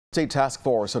State Task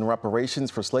Force on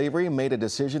Reparations for Slavery made a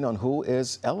decision on who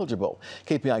is eligible.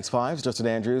 KPIX 5's Justin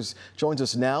Andrews joins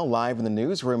us now live in the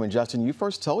newsroom. And Justin, you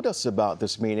first told us about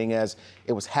this meeting as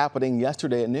it was happening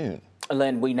yesterday at noon.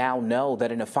 Lynn, we now know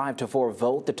that in a 5-4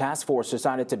 vote, the task force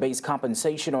decided to base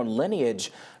compensation on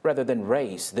lineage rather than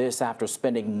race. This after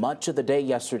spending much of the day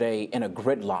yesterday in a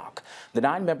gridlock. The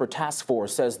 9-member task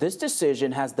force says this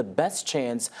decision has the best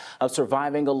chance of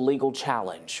surviving a legal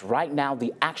challenge. Right now,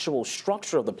 the actual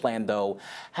structure of the plan, though,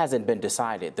 hasn't been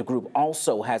decided. The group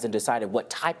also hasn't decided what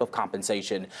type of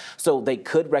compensation, so they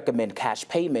could recommend cash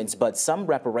payments, but some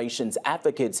reparations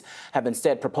advocates have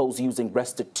instead proposed using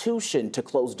restitution to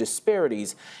close disparities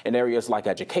in areas like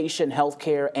education,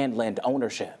 healthcare, and land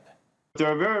ownership.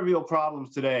 There are very real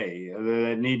problems today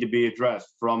that need to be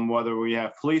addressed, from whether we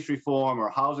have police reform or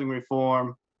housing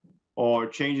reform or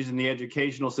changes in the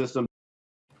educational system.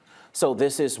 So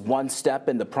this is one step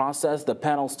in the process. The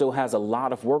panel still has a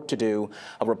lot of work to do.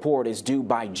 A report is due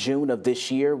by June of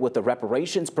this year, with the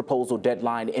reparations proposal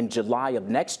deadline in July of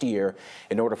next year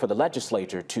in order for the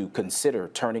legislature to consider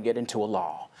turning it into a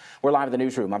law. We're live in the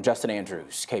newsroom. I'm Justin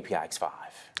Andrews, KPIX 5.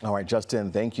 All right,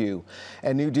 Justin, thank you.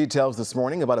 And new details this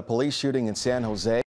morning about a police shooting in San Jose.